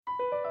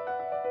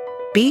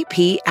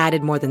BP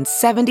added more than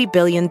 $70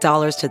 billion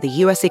to the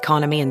U.S.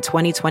 economy in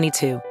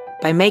 2022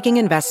 by making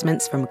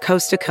investments from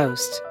coast to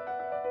coast.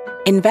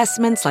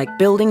 Investments like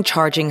building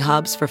charging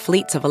hubs for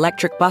fleets of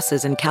electric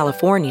buses in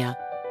California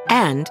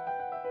and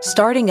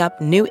starting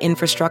up new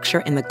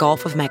infrastructure in the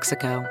Gulf of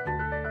Mexico.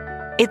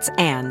 It's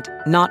and,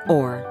 not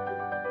or.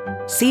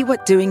 See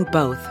what doing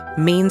both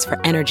means for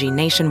energy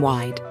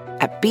nationwide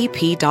at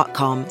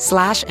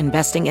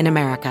bp.com/investing in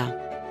America.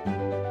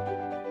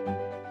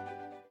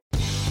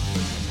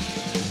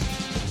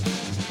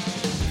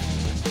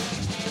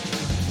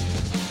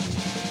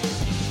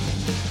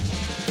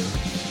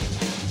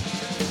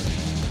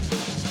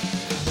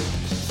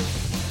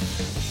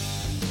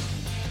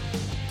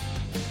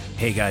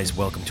 Hey guys,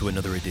 welcome to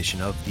another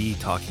edition of the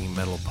Talking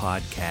Metal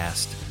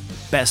Podcast.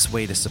 Best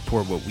way to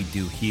support what we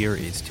do here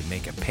is to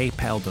make a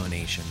PayPal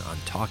donation on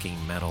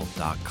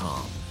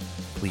talkingmetal.com.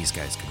 Please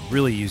guys, could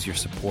really use your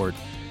support.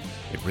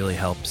 It really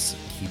helps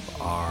keep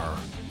our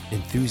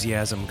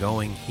enthusiasm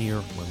going here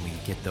when we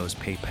get those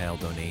PayPal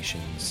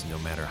donations, no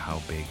matter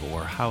how big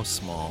or how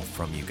small,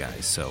 from you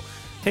guys. So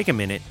take a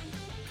minute,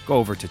 go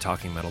over to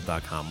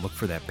talkingmetal.com, look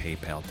for that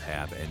PayPal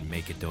tab, and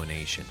make a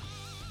donation.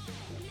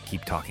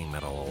 Keep Talking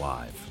Metal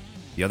alive.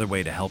 The other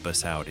way to help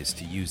us out is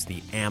to use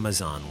the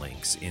Amazon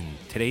links in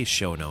today's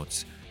show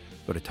notes.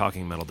 Go to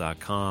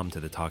talkingmetal.com to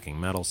the Talking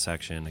Metal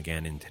section.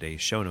 Again, in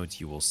today's show notes,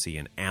 you will see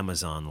an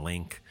Amazon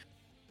link.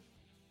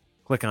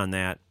 Click on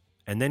that,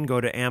 and then go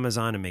to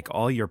Amazon and make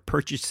all your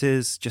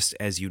purchases just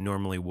as you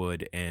normally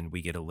would, and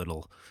we get a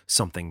little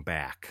something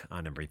back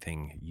on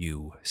everything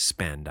you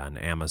spend on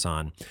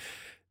Amazon.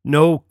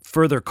 No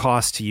further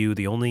cost to you.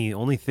 The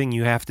only thing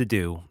you have to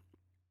do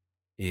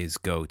is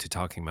go to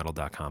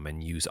talkingmetal.com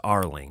and use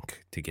our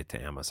link to get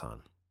to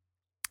Amazon.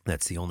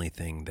 That's the only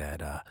thing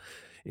that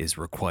is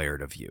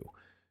required of you.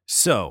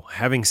 So,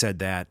 having said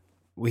that,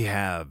 we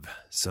have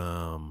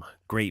some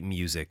great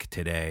music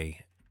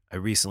today. I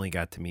recently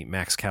got to meet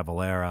Max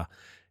Cavalera,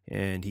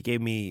 and he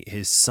gave me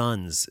his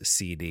son's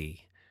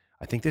CD.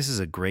 I think this is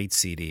a great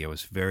CD. I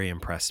was very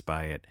impressed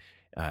by it.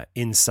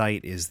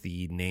 Insight is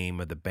the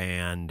name of the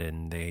band,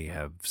 and they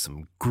have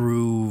some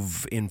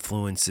groove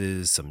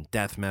influences, some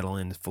death metal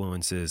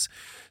influences,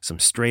 some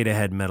straight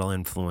ahead metal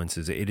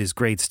influences. It is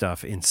great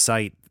stuff.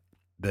 Insight,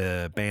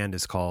 the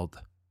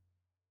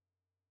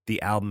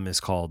album is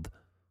called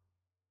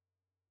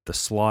The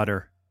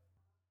Slaughter.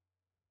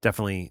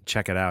 Definitely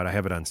check it out. I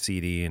have it on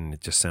CD, and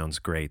it just sounds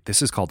great.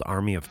 This is called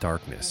Army of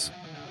Darkness.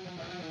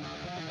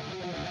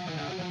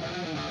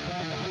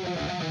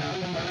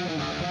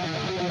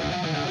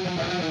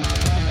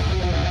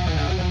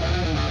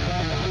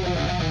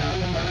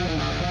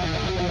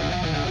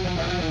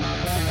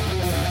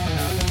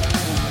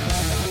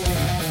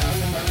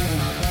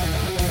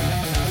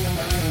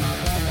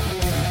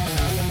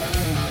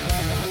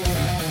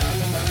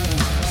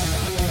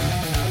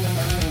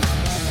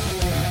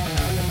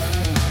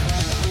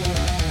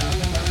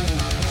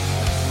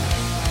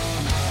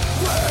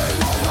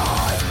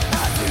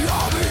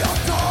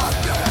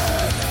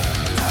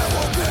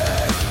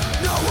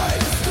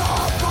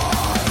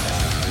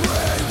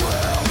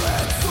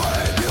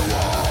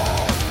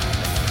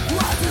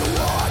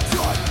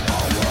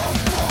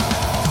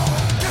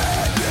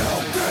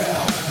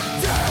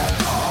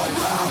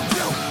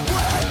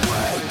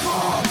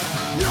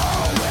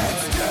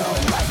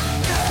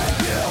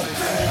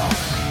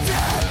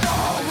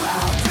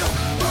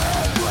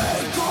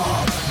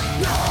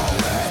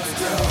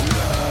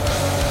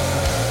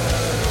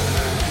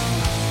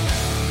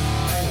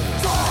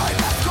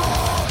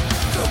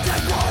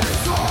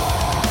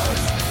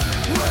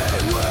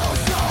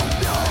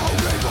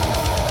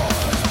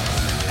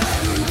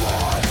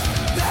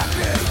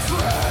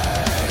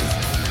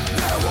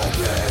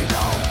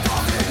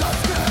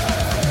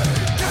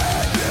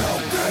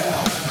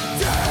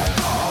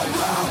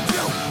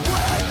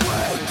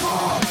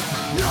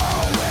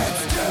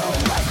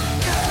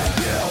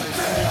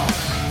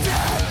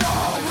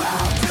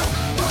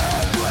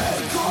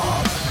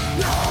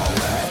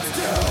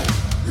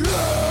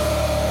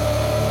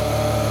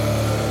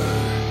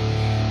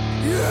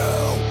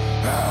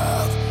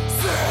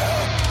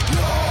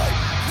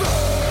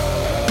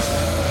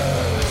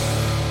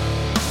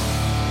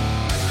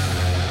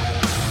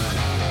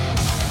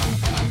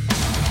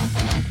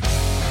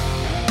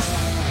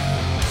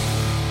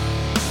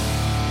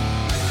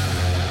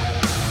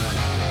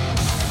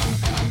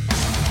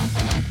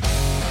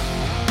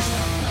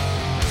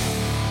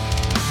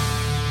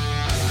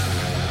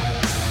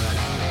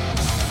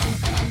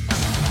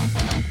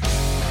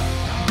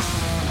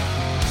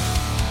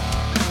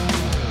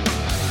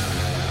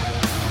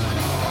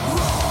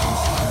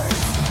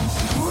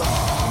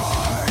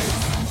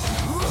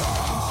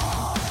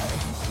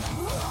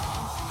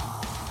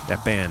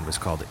 That band was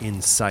called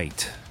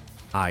Incite,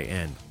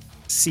 I-N-C-I-T-E.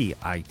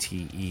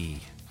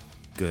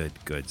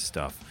 Good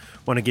stuff.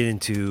 Want to get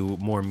into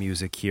more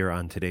music here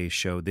on today's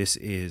show. This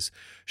is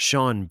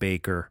Sean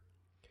Baker.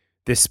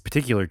 This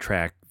particular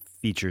track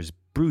features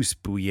Bruce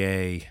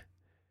Bouillet,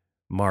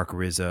 Mark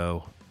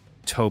Rizzo,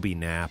 Toby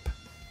Knapp,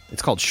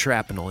 It's called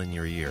Shrapnel in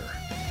Your Ear.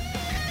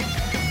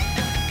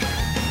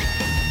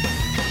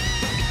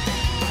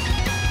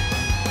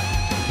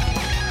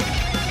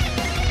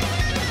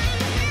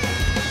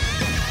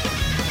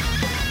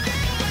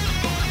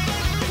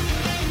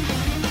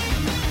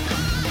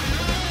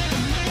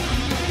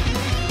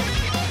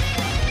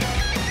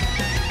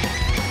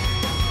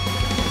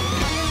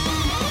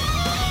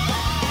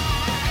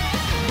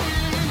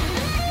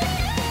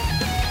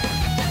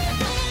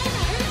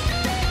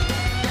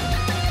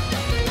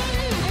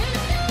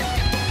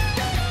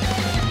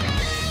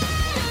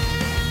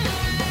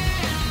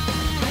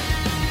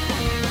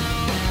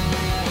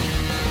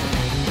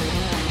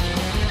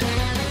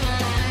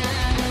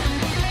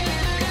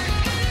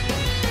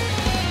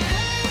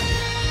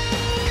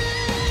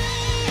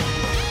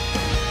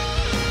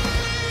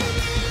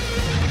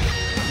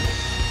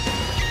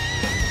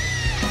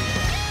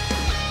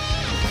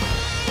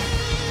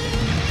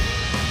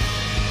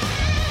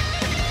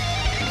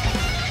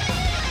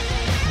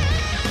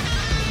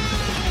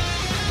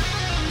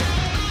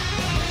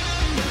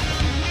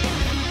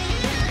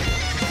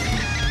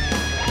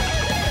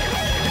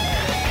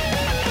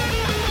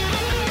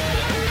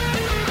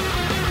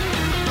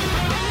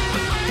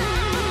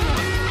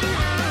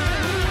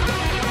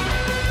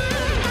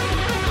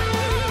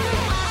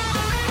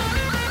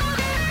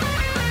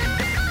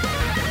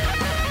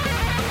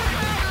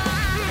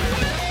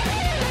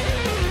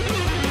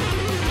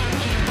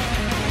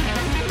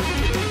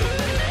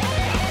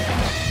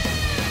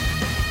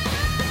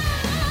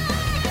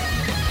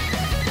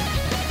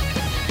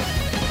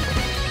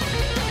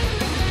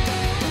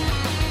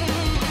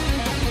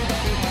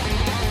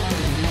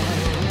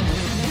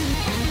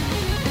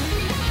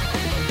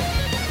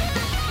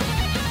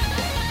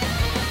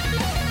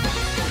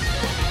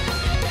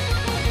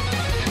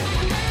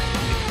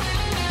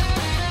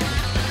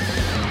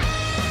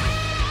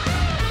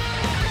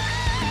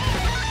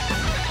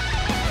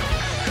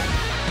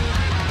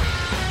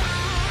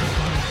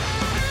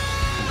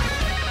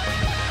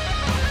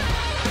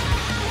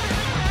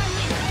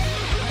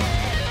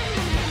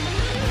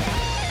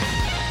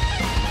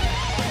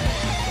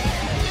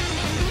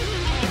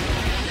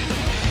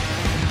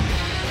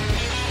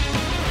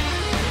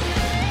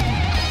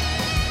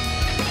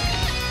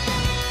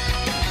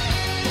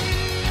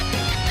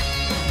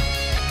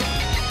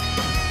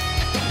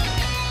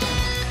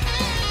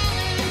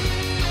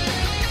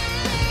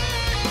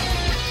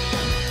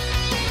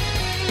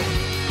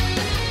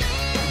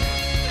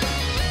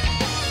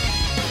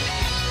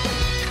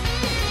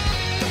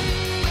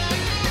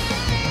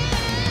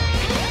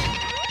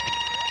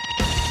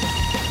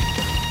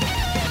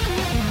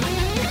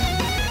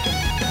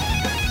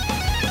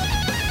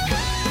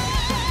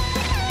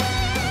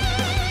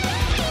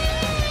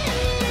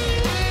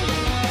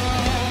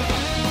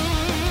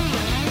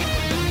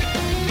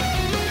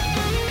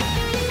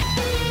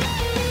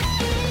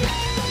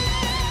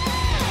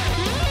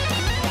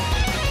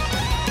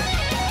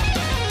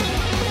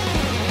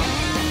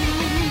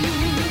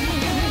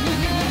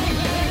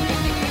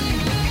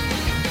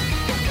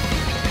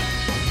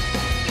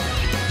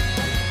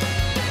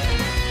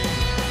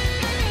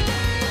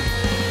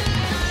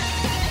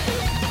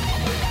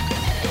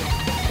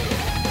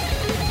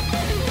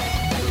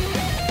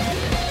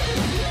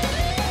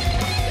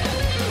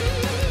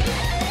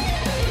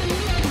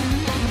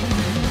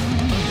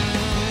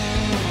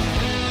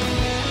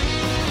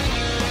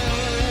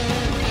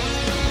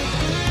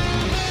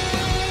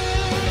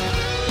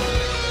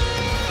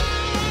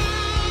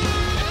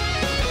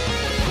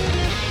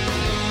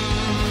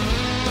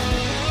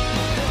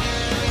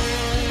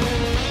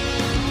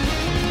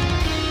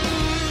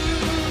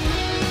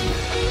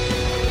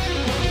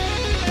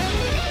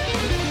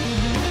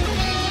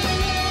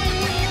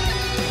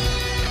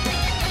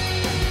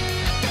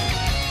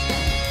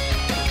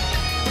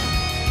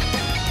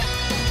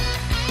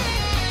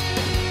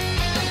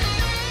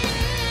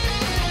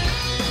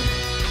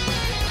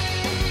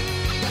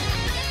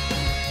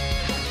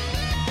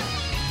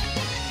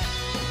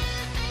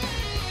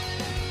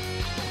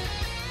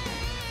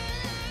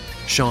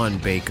 Sean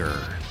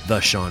Baker, the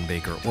Sean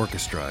Baker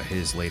Orchestra.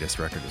 His latest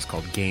record is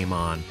called Game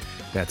On.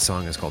 That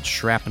song is called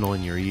Shrapnel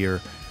in Your Ear.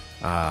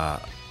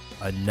 A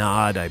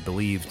nod, I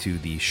believe, to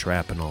the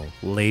Shrapnel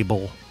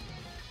label.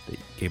 They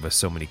gave us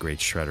so many great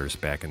shredders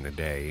back in the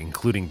day,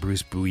 including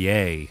Bruce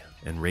Bouillet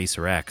and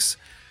Racer X,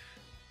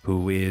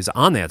 who is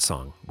on that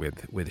song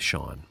with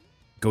Sean.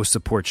 Go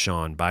support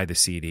Sean, buy the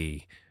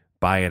CD,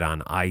 buy it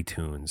on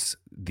iTunes.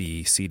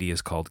 The CD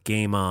is called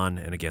Game On,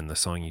 and again, the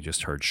song you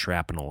just heard,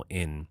 Shrapnel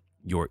in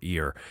Your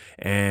Ear.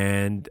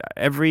 And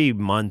every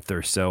month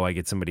or so, I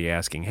get somebody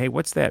asking, hey,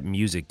 what's that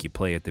music you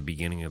play at the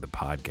beginning of the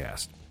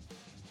podcast?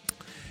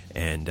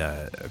 And,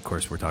 of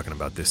course, we're talking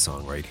about this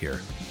song right here.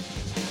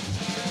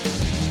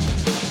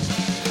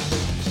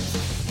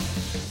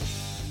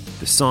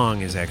 The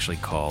song is actually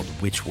called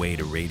Which Way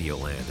to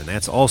Radioland, and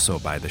that's also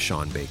by the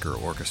Sean Baker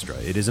Orchestra.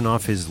 It isn't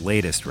off his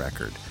latest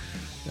record,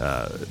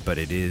 but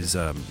it is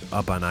up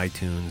on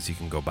iTunes. You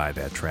can go buy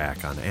that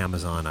track on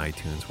Amazon,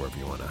 iTunes, wherever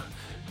you want to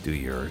do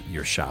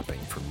your shopping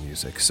for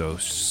music. So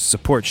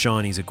support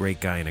Sean. He's a great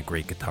guy and a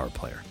great guitar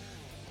player.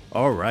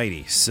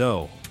 Alrighty,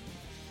 so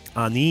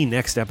on the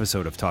next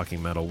episode of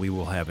Talking Metal, we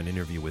will have an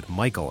interview with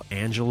Michael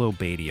Angelo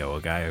Batio,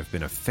 a guy I've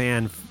been a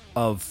fan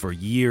of for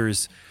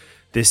years.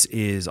 This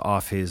is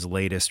off his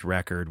latest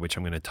record, which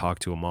I'm going to talk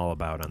to him all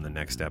about on the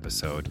next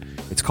episode.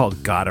 It's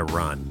called Gotta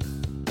Run.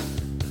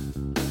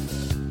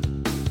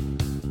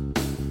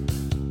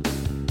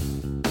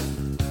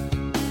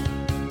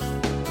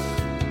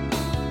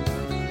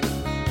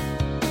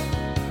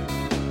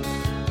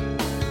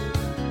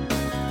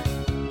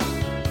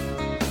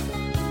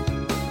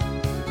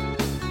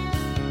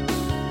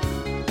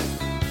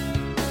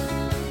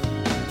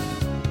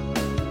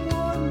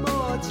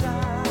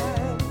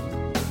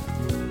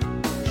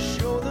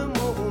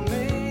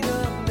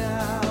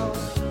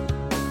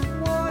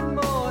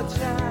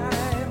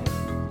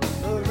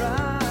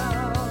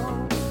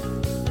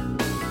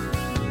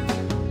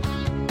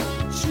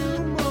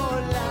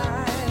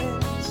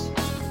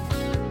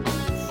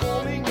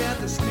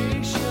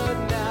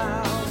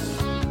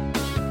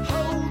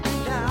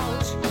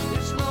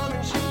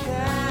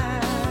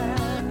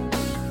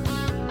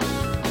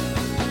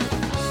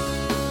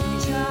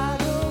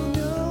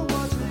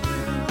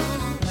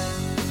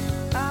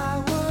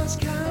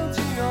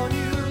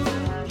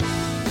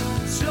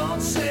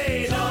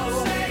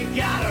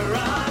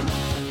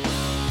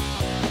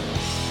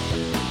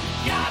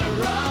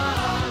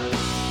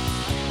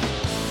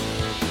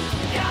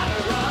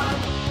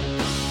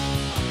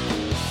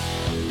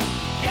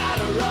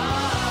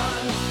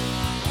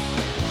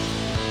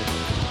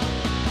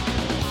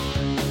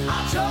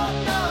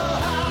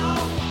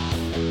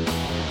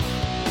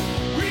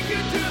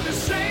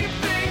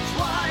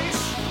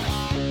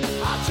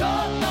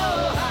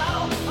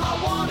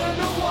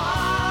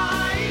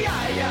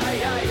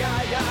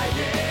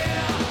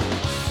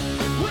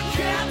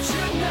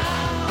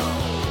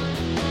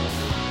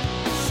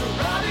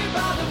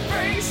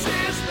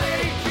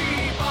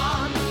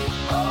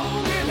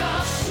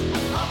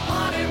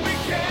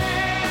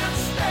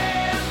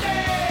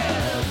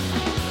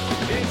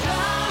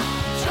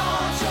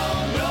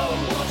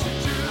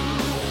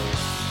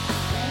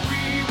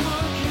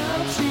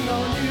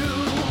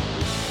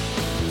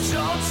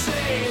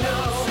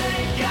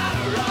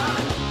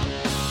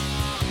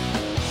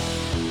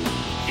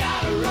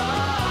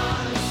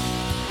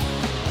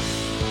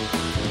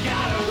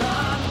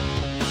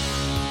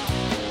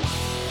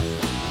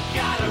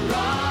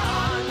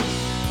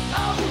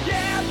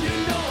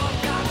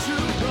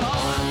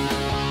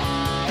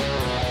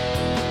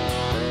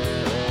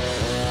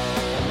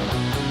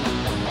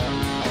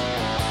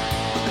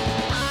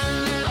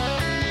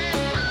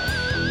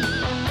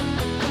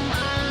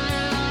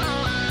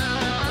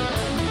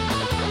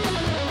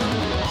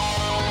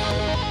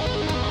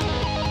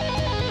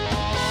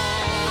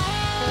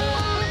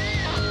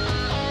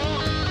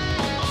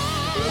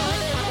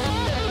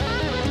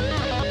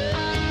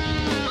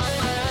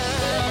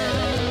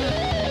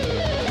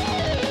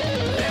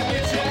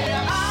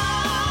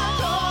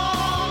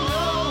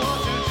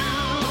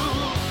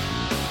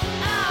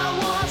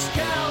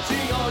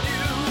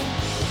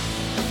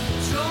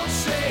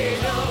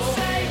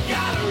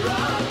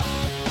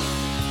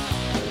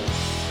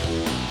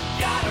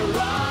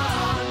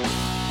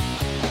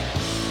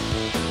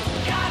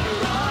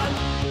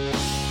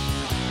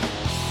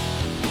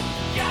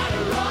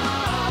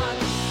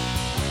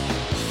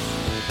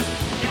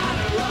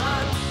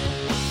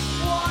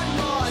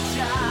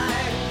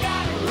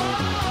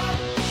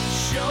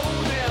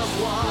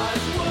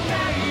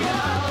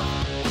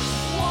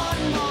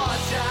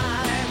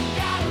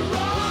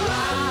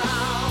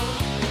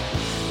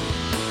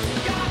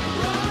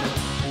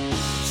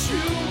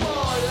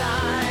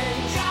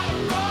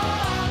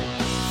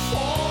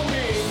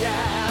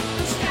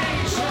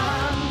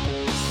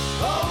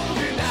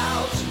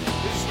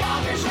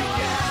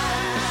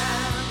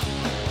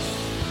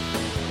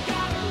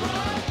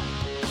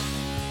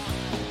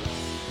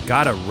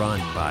 Gotta Run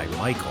by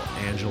Michael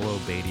Angelo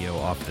Batio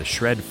off the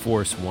Shred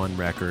Force 1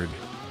 record.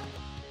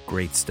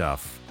 Great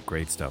stuff.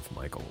 Great stuff,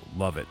 Michael.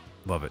 Love it.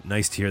 Love it.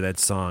 Nice to hear that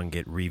song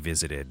get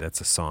revisited. That's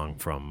a song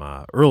from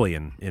early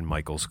in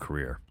Michael's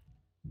career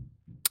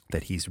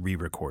that he's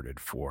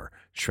re-recorded for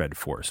Shred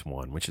Force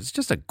 1, which is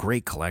just a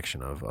great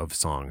collection of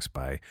songs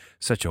by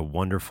such a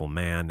wonderful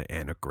man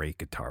and a great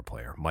guitar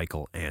player,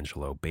 Michael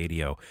Angelo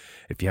Batio.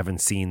 If you haven't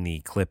seen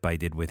the clip I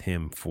did with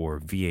him for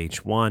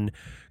VH1,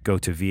 go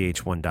to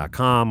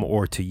vh1.com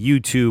or to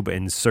YouTube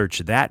and search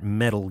That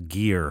Metal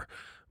Gear,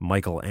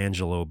 Michael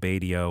Angelo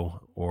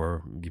Batio,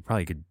 or you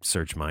probably could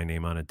search my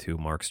name on it too,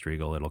 Mark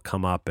Striegel. It'll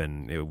come up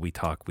and we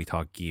talk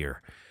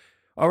gear.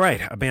 All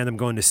right, a band I'm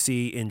going to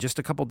see in just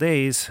a couple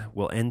days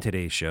will end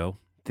today's show.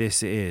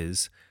 This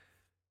is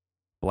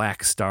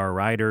Black Star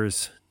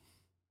Riders.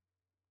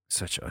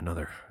 Such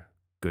another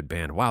good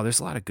band. Wow, there's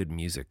a lot of good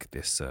music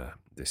this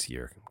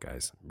year,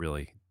 guys.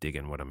 Really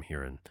digging what I'm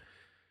hearing.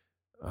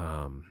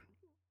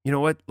 You know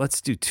what?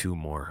 Let's do two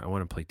more. I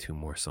want to play two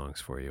more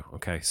songs for you.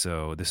 Okay,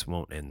 so this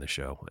won't end the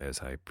show, as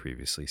I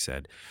previously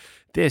said.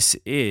 This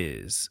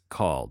is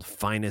called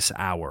Finest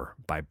Hour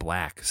by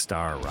Black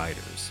Star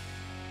Riders.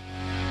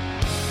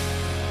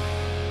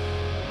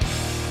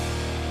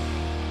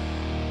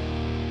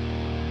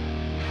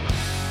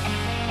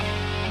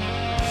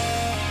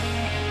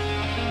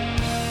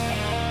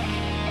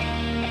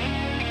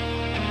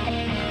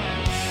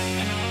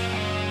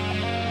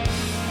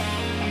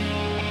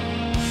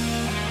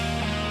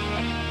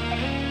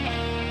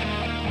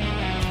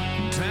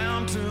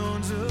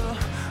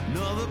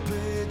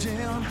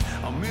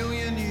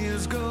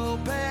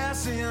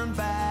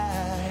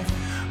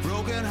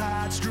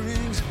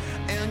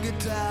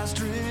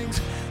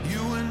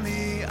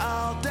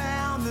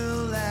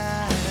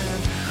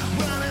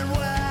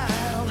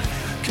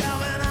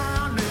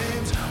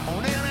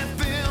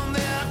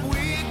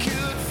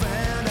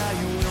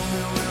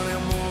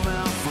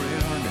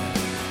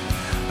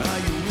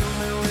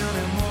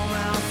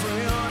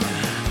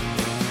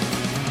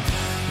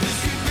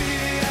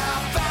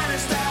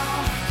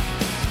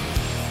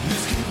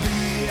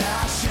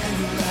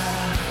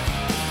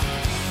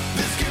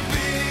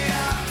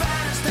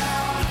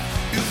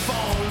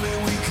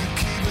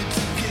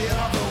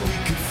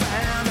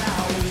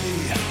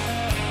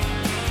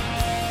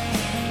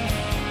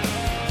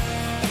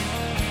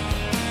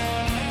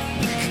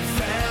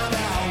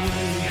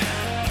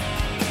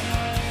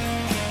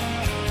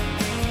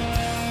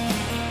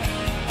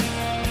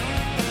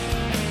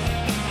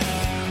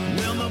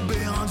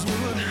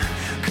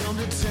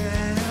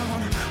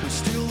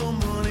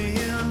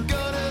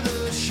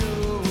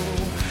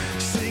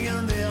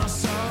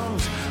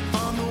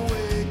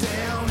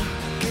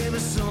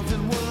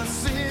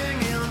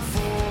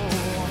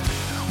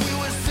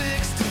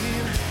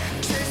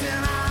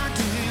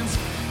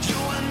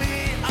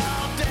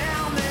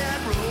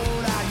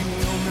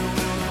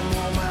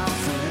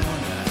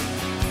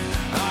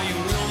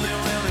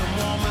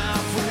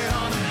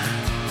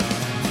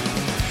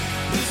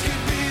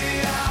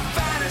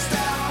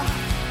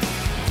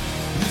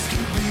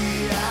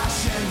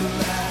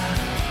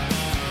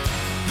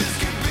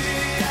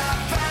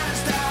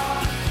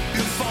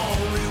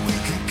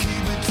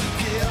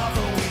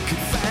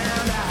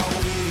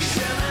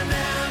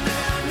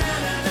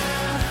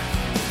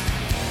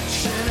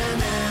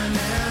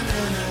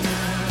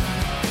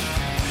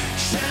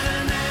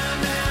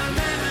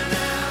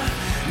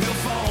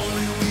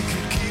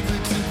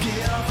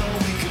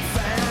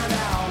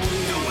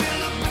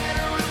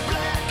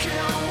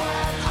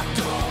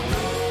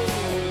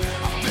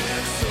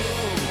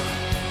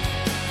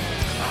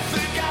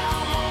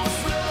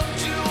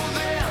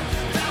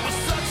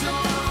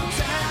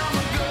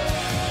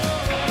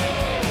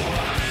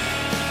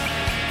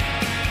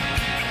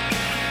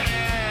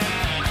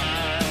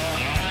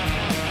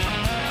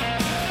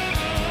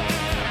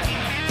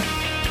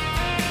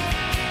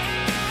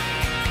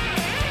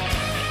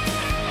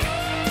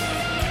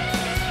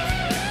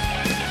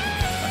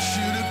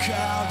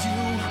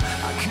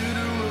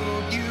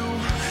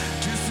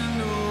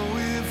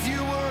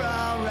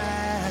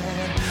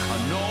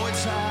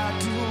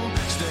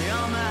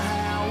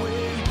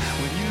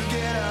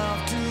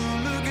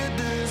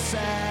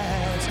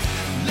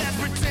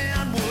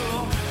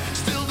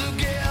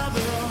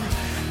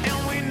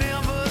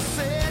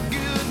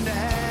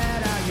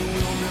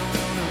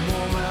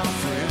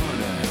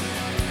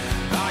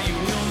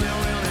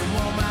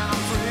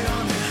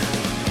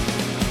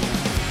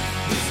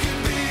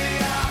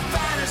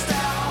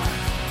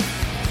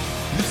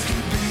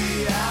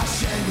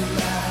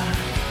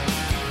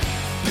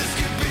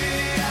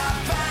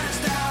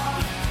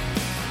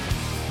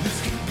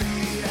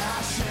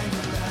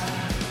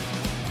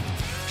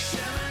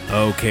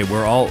 Okay,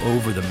 we're all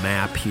over the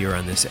map here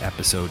on this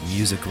episode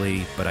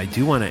musically, but I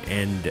do want to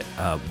end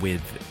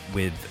with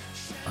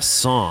a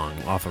song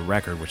off a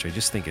record, which I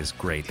just think is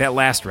great. That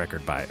last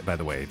record, by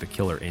the way, The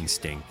Killer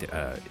Instinct,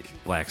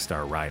 Black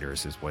Star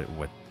Riders, is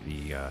what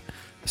the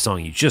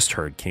song you just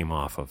heard came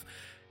off of,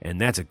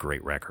 and that's a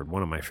great record,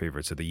 one of my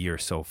favorites of the year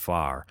so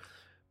far.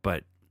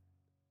 But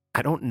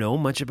I don't know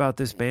much about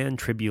this band,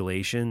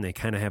 Tribulation. They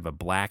kind of have a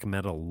black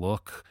metal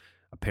look.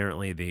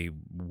 Apparently they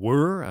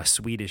were a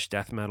Swedish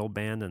death metal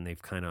band, and they've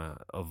kind of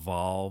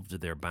evolved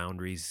their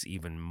boundaries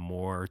even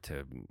more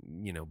to,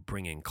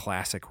 bring in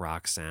classic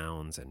rock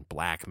sounds and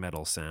black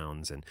metal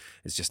sounds, and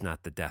it's just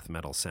not the death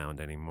metal sound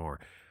anymore.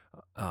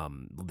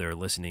 They're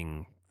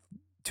listening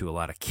to a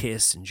lot of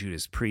Kiss and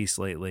Judas Priest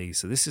lately,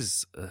 so this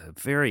is a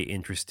very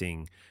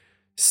interesting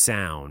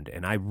sound,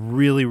 and I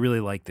really, really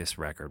like this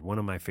record. One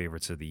of my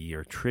favorites of the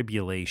year.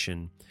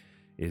 Tribulation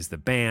is the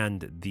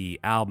band. The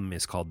album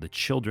is called The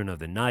Children of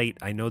the Night.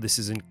 I know this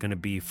isn't going to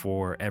be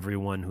for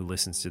everyone who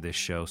listens to this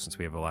show, since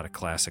we have a lot of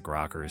classic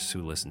rockers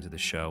who listen to the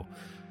show,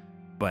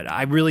 but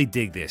I really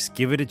dig this.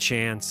 Give it a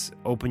chance.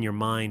 Open your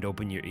mind,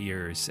 open your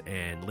ears,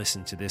 and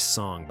listen to this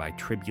song by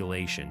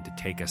Tribulation to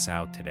take us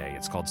out today.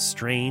 It's called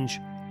Strange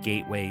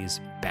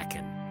Gateways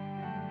Beckon.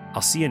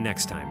 I'll see you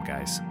next time,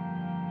 guys.